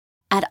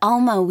At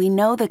Alma, we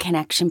know the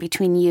connection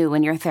between you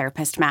and your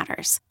therapist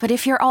matters. But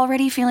if you're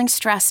already feeling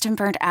stressed and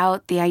burnt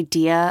out, the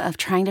idea of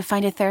trying to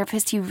find a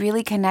therapist you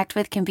really connect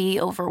with can be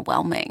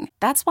overwhelming.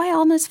 That's why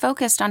Alma's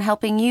focused on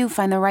helping you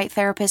find the right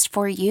therapist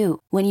for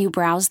you. When you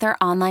browse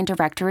their online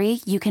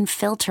directory, you can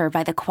filter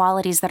by the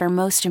qualities that are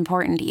most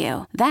important to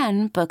you.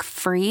 Then book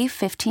free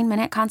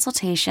 15-minute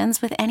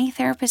consultations with any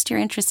therapist you're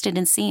interested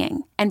in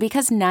seeing. And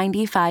because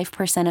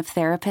 95% of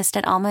therapists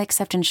at Alma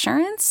accept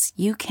insurance,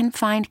 you can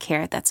find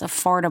care that's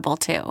affordable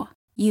too.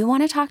 You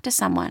want to talk to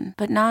someone,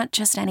 but not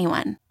just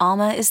anyone.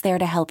 Alma is there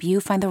to help you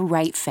find the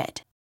right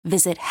fit.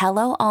 Visit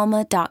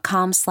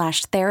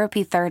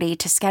helloalma.com/therapy30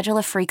 to schedule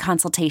a free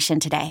consultation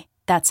today.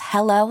 That's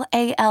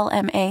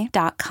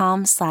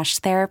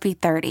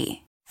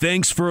helloalma.com/therapy30.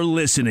 Thanks for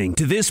listening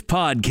to this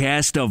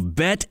podcast of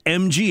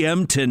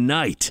BetMGM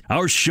Tonight.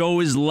 Our show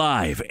is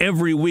live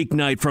every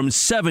weeknight from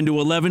 7 to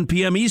 11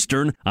 p.m.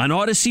 Eastern on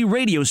Odyssey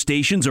radio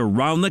stations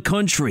around the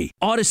country,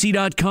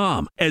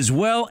 Odyssey.com, as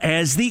well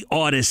as the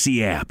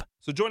Odyssey app.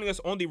 So joining us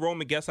on the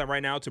Roman guest line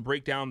right now to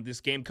break down this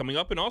game coming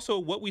up and also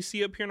what we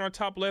see up here in our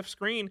top left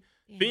screen.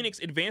 Yeah. Phoenix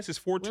advances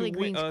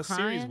 4-2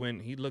 series win.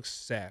 He looks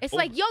sad. It's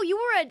like, yo, you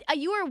were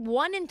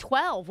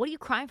 1-12. What are you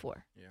crying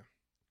for? Yeah.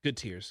 Good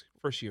tears.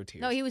 First year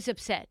tears. No, he was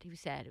upset. He was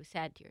sad. It was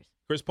sad tears.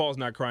 Chris Paul's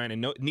not crying,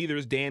 and neither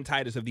is Dan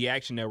Titus of the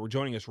Action Network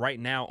joining us right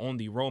now on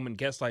the Roman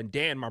guest line.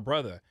 Dan, my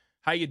brother,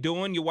 how you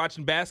doing? You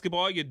watching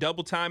basketball? You're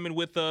double timing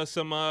with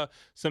some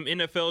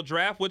NFL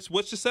draft. What's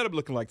your setup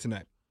looking like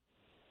tonight?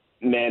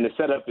 Man, the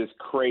setup is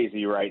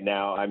crazy right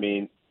now. I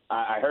mean,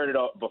 I heard it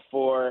all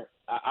before.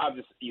 I'm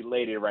just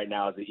elated right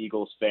now as an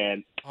Eagles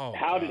fan. Oh,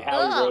 how did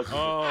Howie Roseman?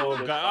 Oh,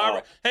 God. All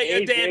right.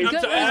 Hey, Dan,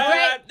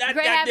 I'm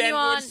great having you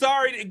on.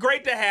 Sorry.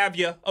 Great to have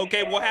you.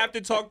 Okay, we'll have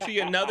to talk to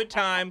you another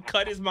time.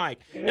 Cut his mic.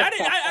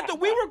 I thought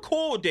we were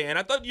cool, Dan.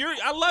 I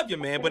love you,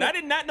 man, but I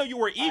did not know you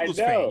were an Eagles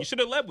fan. You should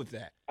have led with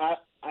that.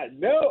 I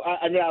know.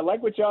 I mean, I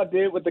like what y'all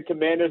did with the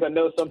Commanders. I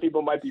know some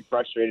people might be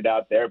frustrated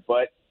out there,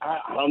 but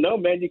I don't know,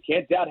 man. You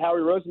can't doubt Howie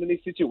Roseman in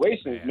these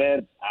situations,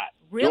 man.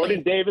 Really?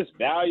 Jordan Davis,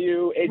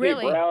 value, A.J.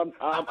 Really? Brown,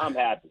 I'm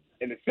happy.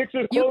 And the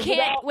Sixers You close it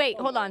can't out. wait.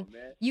 Hold on.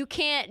 You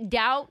can't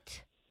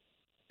doubt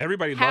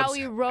Everybody loves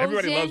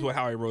what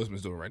Howie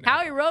Roseman's doing right now.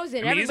 Howie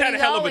Roseman. I mean, He's had he's had a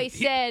hell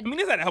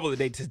of a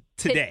day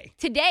today.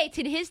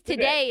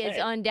 Today is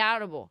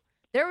undoubtable.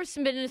 There was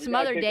been some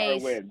other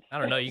days. I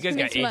don't know. You guys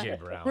got A.J.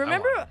 Brown.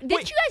 Remember,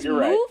 did you guys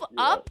move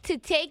up to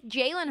take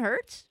Jalen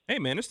Hurts? Hey,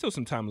 man, there's still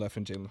some time left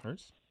in Jalen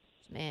Hurts.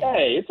 Man.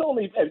 Hey, it's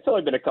only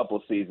been a couple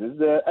of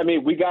seasons. I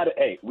mean, we got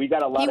a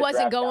lot. He of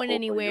wasn't draft going capital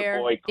anywhere,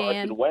 for your boy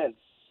Carson Dan. Wentz.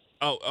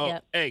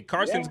 Yep. Hey,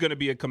 Carson's going to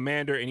be a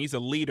commander, and he's a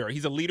leader.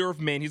 He's a leader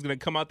of men. He's going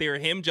to come out there,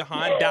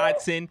 Jahan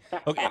Dotson.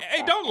 Okay,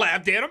 hey, don't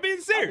laugh, Dan. I'm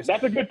being serious.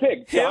 That's a good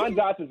pick. Jahan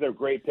Dotson's a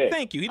great pick.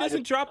 Thank you. He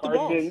doesn't drop the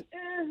balls.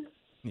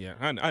 Yeah,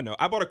 I know.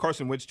 I bought a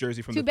Carson Wentz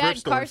jersey from the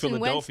thrift store in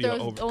Philadelphia.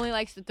 Carson Wentz only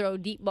likes to throw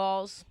deep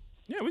balls.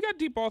 Yeah, we got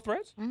deep ball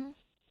threats. Mm-hmm.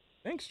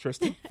 Thanks,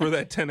 Tristan, for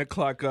that 10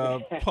 o'clock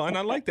pun.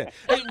 I like that.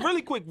 Hey,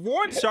 really quick,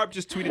 Warren Sharp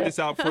just tweeted this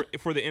out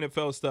for the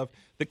NFL stuff.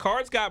 The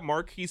Cards got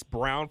Marquise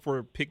Brown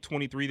for pick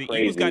 23. The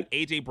Eagles got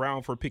A.J.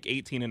 Brown for pick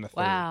 18 in the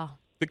third. Wow.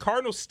 The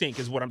Cardinals stink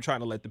is what I'm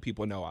trying to let the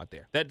people know out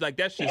there.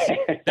 That's just You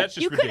could have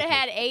ridiculous.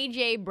 had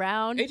A.J.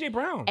 Brown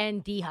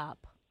and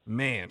D-Hop.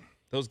 Man,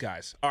 those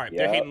guys. All right,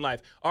 they're hating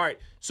life. All right,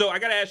 so I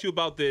got to ask you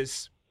about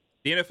this.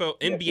 The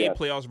NBA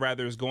playoffs,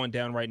 rather, is going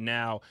down right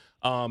now.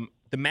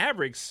 The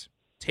Mavericks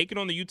taking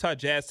on the Utah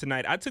Jazz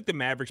tonight. I took the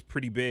Mavericks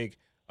pretty big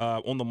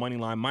on the money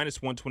line.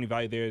 Minus 120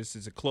 value there. This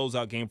is a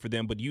closeout game for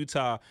them. But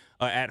Utah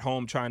at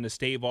home trying to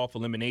stave off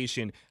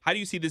elimination. How do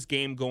you see this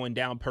game going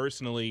down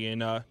personally?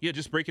 And,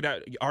 just break it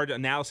out, our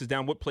analysis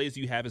down. What plays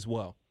do you have as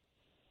well?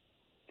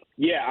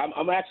 Yeah,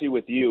 I'm actually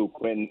with you,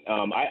 Quentin.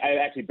 I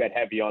actually bet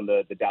heavy on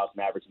the Dallas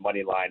Mavericks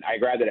money line. I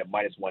grabbed it at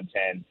minus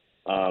 110.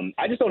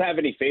 I just don't have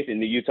any faith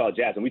in the Utah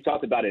Jazz. And we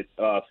talked about it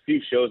a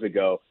few shows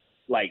ago.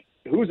 Like,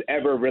 who's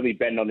ever really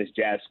betting on this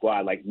Jazz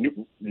squad? Like,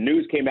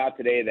 news came out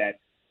today that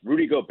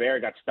Rudy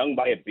Gobert got stung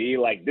by a bee.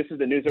 Like, this is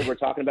the news that we're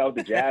talking about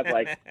with the Jazz.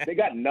 Like, they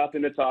got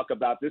nothing to talk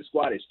about. This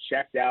squad is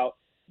checked out.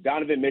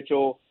 Donovan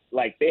Mitchell,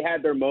 like, they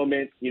had their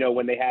moment,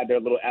 when they had their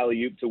little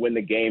alley-oop to win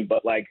the game.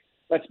 But, like,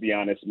 let's be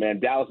honest,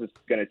 man, Dallas is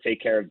going to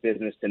take care of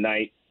business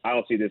tonight. I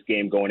don't see this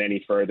game going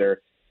any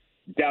further.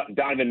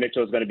 Donovan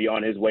Mitchell is going to be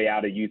on his way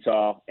out of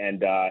Utah,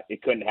 and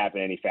it couldn't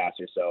happen any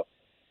faster. So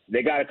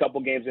they got a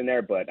couple games in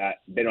there, but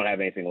they don't have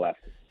anything left.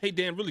 Hey,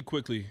 Dan, really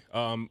quickly,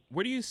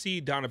 where do you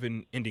see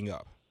Donovan ending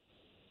up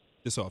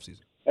this offseason?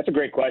 That's a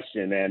great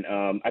question, man.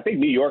 I think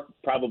New York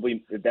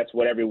probably that's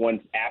what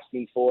everyone's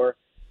asking for.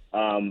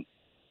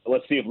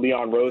 Let's see if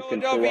Leon Rose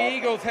can pull Philadelphia off.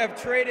 Eagles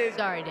have traded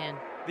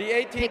the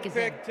 18th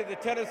pick to the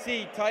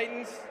Tennessee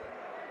Titans.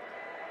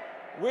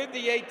 With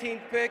the 18th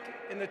pick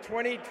in the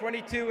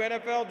 2022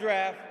 NFL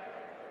Draft,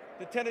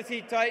 the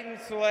Tennessee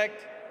Titans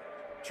select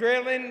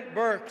Treylon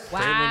Burks.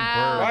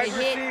 Wow. Wide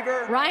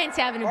receiver. Ryan's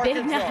having a big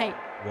Arkansas. night.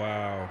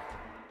 Wow.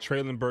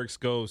 Treylon Burks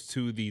goes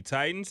to the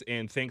Titans,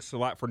 and thanks a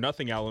lot for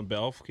nothing, Alan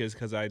Bell,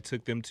 because I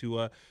took them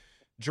to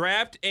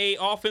Draft a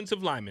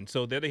offensive lineman.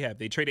 So there they have.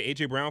 They traded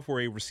A.J. Brown for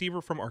a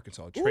receiver from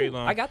Arkansas.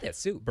 Treylon. I got that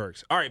suit.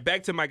 Burks. All right,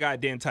 back to my guy,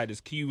 Dan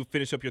Titus. Can you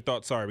finish up your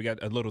thoughts? Sorry, we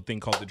got a little thing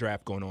called the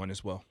draft going on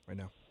as well right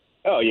now.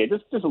 Oh, yeah,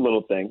 just a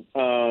little thing.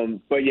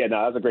 But, yeah,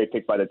 no, that was a great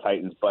pick by the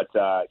Titans. But,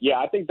 yeah,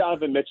 I think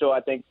Donovan Mitchell,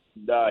 I think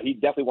he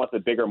definitely wants a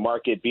bigger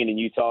market. Being in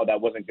Utah, that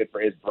wasn't good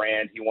for his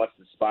brand. He wants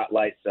the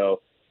spotlight.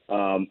 So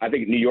I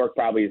think New York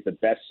probably is the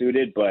best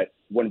suited, but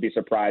wouldn't be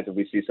surprised if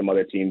we see some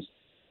other teams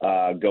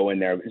go in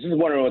there. Just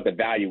wondering what the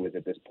value is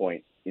at this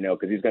point,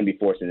 because he's going to be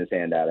forcing his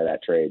hand out of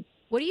that trade.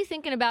 What are you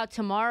thinking about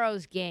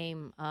tomorrow's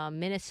game,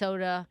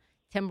 Minnesota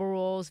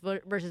Timberwolves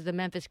versus the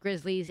Memphis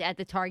Grizzlies at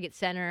the Target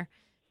Center?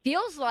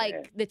 Feels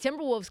like the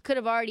Timberwolves could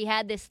have already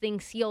had this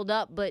thing sealed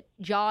up, but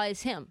Ja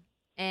is him.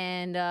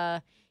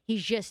 And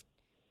he's just –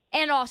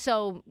 and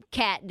also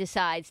Cat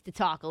decides to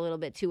talk a little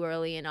bit too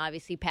early, and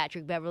obviously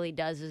Patrick Beverley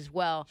does as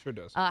well. Sure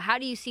does. How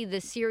do you see the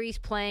series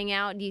playing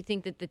out? Do you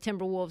think that the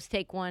Timberwolves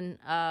take one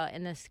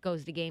and this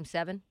goes to Game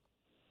 7?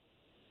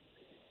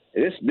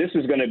 This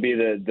is going to be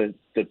the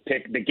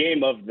pick, the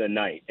game of the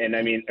night,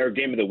 or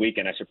game of the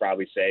weekend, I should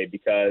probably say,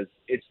 because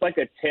it's like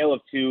a tale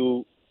of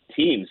two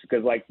teams.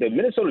 Because like the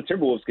Minnesota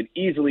Timberwolves could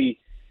easily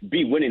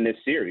be winning this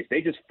series,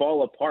 they just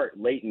fall apart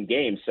late in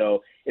games.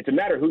 So it's a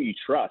matter of who you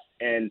trust.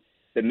 And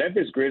the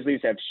Memphis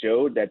Grizzlies have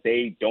showed that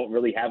they don't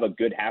really have a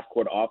good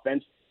half-court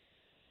offense.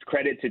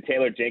 Credit to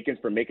Taylor Jenkins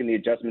for making the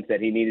adjustments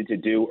that he needed to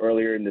do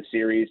earlier in the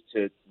series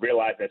to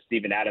realize that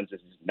Steven Adams is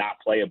not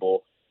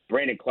playable.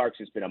 Brandon Clark's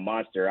just been a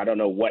monster. I don't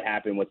know what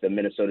happened with the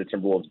Minnesota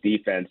Timberwolves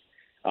defense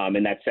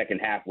in that second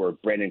half where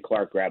Brandon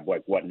Clark grabbed,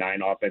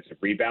 9 offensive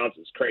rebounds.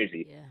 It's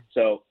crazy. Yeah.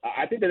 So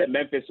I think that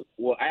Memphis –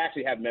 well, I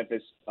actually have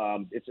Memphis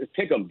it's a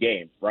pick-em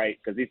game, right,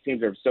 because these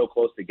teams are so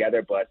close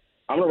together. But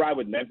I'm going to ride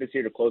with Memphis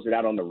here to close it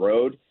out on the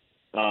road.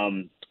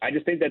 I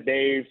just think that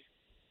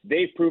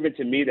they've proven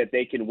to me that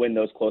they can win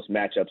those close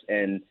matchups.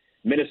 And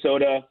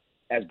Minnesota,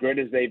 as great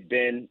as they've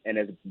been and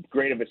as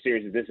great of a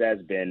series as this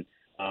has been,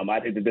 I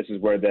think that this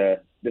is where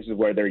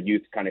their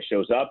youth kind of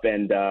shows up,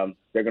 and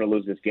they're going to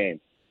lose this game.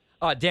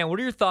 Dan, what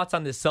are your thoughts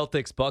on this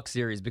Celtics-Bucks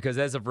series? Because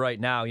as of right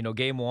now,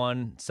 Game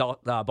 1,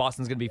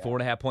 Boston's going to be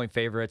 4.5-point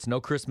favorites. No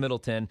Chris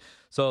Middleton.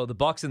 So the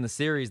Bucks in the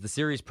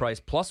series price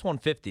plus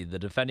 150. The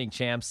defending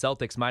champs,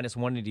 Celtics minus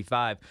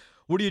 185.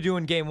 What are you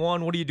doing Game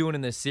 1? What are you doing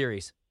in this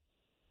series?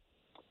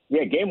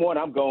 Yeah, Game 1,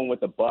 I'm going with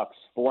the Bucks.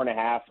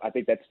 4.5. I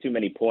think that's too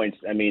many points.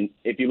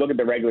 If you look at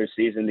the regular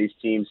season, these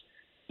teams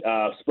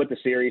split the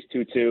series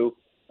 2-2.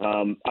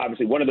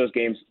 Obviously, one of those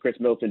games, Chris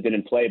Middleton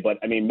didn't play, but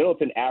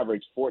Middleton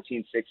averaged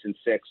 14, 6, and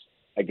 6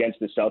 against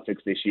the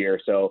Celtics this year.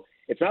 So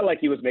it's not like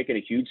he was making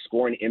a huge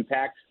scoring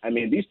impact.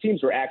 These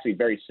teams were actually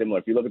very similar.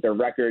 If you look at their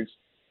records,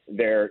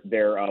 their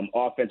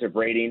offensive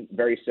rating,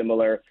 very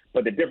similar,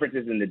 but the difference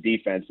is in the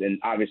defense. And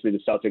obviously, the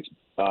Celtics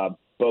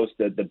boast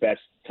the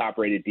best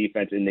top-rated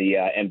defense in the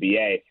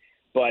NBA.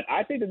 But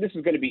I think that this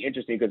is going to be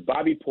interesting because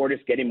Bobby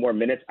Portis getting more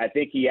minutes, I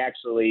think he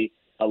actually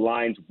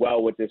aligns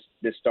well with this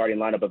starting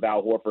lineup of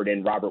Al Horford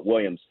and Robert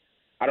Williams.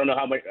 I don't know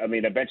how much.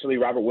 Eventually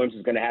Robert Williams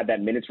is going to have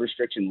that minutes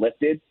restriction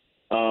lifted.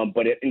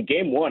 But in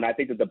Game 1, I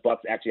think that the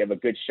Bucks actually have a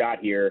good shot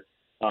here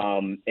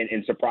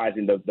in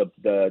surprising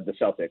the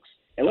Celtics.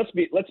 And let's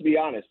be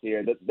honest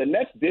here. The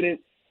Nets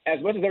didn't,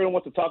 as much as everyone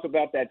wants to talk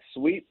about that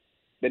sweep,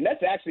 the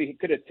Nets actually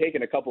could have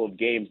taken a couple of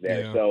games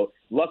there. Yeah. So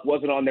luck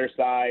wasn't on their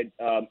side.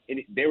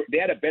 They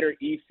had a better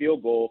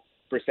field goal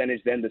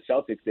percentage than the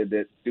Celtics did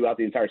throughout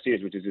the entire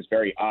series, which is just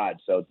very odd.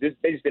 So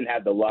they just didn't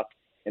have the luck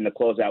in the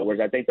closeout.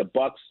 Whereas I think the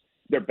Bucks,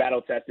 they're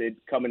battle tested,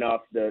 coming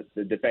off the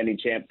defending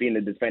champ, being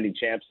the defending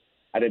champs.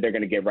 I think they're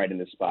going to get right in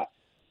this spot.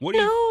 What do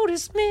you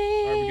notice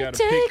me? Right,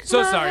 pick.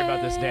 So sorry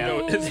about this, Dan.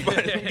 No, it's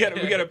fine.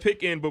 We got to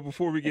pick in, but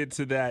before we get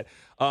to that,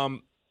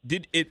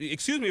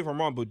 excuse me if I'm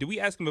wrong, but did we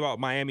ask him about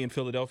Miami and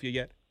Philadelphia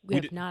yet? We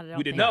did not.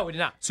 We did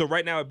not. So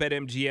right now at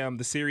BetMGM,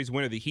 the series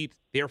winner, the Heat,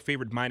 they're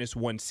favored minus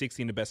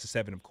 160 in the best of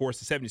 7. Of course,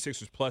 the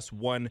 76ers plus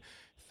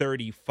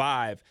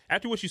 135.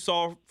 After what you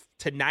saw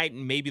tonight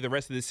and maybe the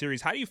rest of the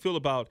series, how do you feel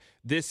about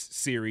this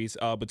series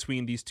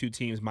between these two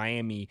teams,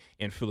 Miami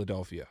and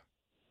Philadelphia?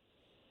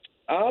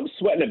 I'm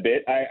sweating a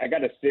bit. I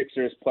got a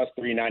Sixers plus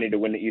 390 to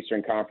win the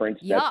Eastern Conference.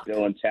 Yuck. That's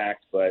still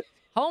intact, but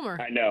Homer.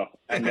 I know.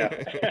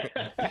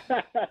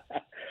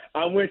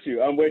 I'm with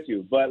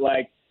you. But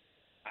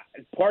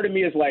part of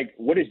me is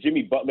what is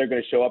Jimmy Butler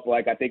going to show up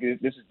like? I think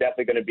this is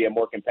definitely going to be a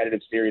more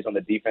competitive series on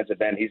the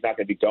defensive end. He's not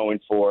going to be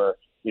going for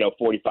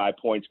 45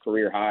 points,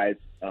 career highs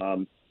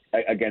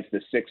against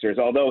the Sixers.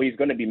 Although he's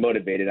going to be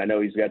motivated. I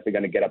know he's definitely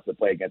going to get up to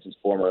play against his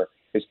former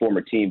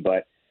team.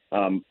 But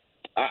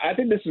I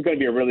think this is going to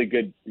be a really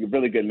good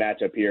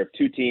matchup here of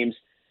two teams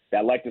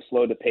that like to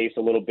slow the pace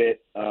a little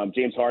bit.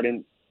 James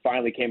Harden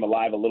finally came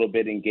alive a little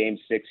bit in Game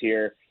 6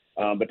 here.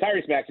 But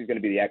Tyrese Maxey is going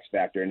to be the X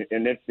factor. And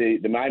if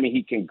the Miami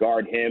Heat can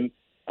guard him,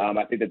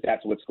 I think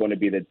that's what's going to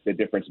be the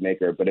difference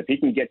maker. But if he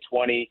can get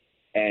 20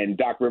 and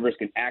Doc Rivers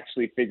can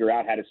actually figure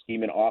out how to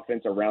scheme an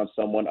offense around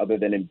someone other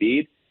than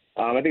Embiid,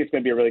 I think it's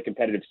going to be a really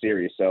competitive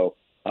series. So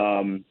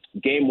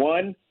Game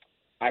 1,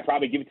 I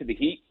probably give it to the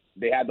Heat.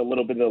 They had a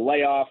little bit of the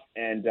layoff,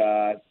 and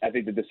I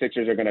think that the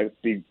Sixers are going to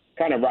be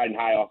kind of riding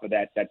high off of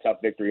that tough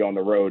victory on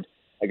the road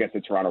against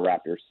the Toronto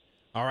Raptors.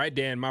 All right,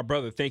 Dan, my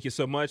brother, thank you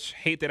so much.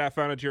 Hate that I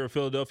found out you're a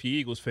Philadelphia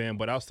Eagles fan,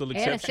 but I'll still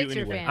accept you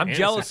anyway. Fan. I'm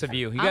jealous of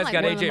you. You guys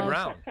got A.J.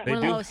 Brown. One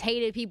of the most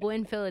hated people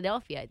in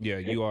Philadelphia. Yeah,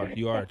 you are.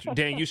 You are.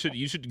 Dan, you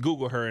should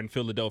Google her in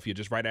Philadelphia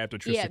just right after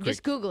Tristan. Yeah,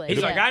 just Google it.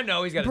 He's like, I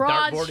know. He's got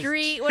Broad a dartboard.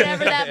 Street,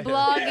 whatever that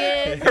blog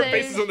is. Her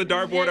face is on the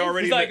dartboard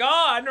already. He's like,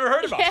 I've never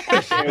heard about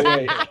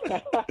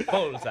it.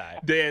 Bullseye.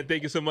 Dan,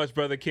 thank you so much,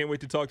 brother. Can't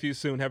wait to talk to you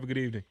soon. Have a good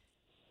evening.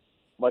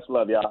 Much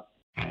love, y'all.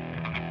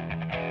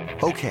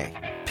 Okay,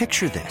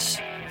 picture this.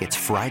 It's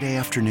Friday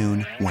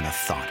afternoon when a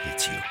thought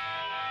hits you.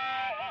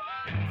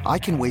 I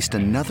can waste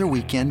another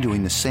weekend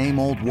doing the same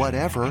old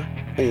whatever,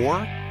 or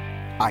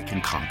I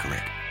can conquer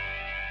it.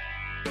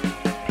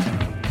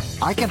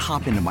 I can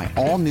hop into my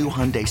all-new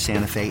Hyundai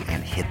Santa Fe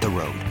and hit the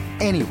road.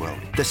 Any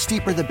road. The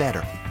steeper, the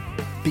better.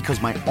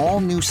 Because my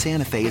all-new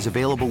Santa Fe is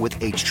available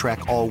with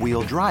H-Track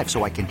all-wheel drive,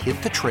 so I can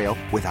hit the trail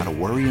without a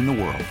worry in the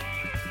world.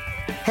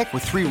 Heck,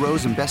 with 3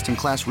 rows and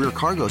best-in-class rear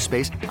cargo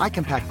space, I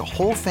can pack the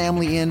whole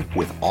family in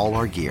with all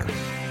our gear.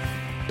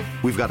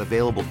 We've got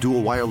available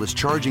dual wireless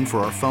charging for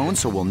our phones,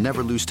 so we'll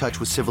never lose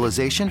touch with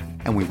civilization,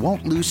 and we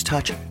won't lose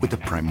touch with the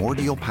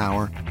primordial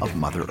power of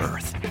Mother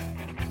Earth.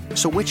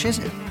 So which is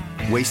it?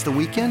 Waste the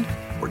weekend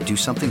or do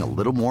something a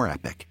little more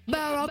epic?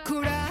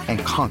 And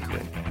conquer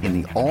it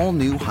in the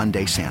all-new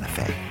Hyundai Santa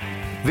Fe.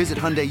 Visit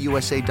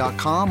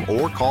HyundaiUSA.com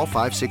or call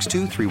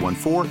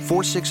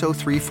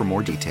 562-314-4603 for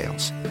more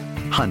details.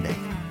 Hyundai,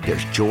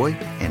 there's joy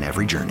in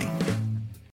every journey.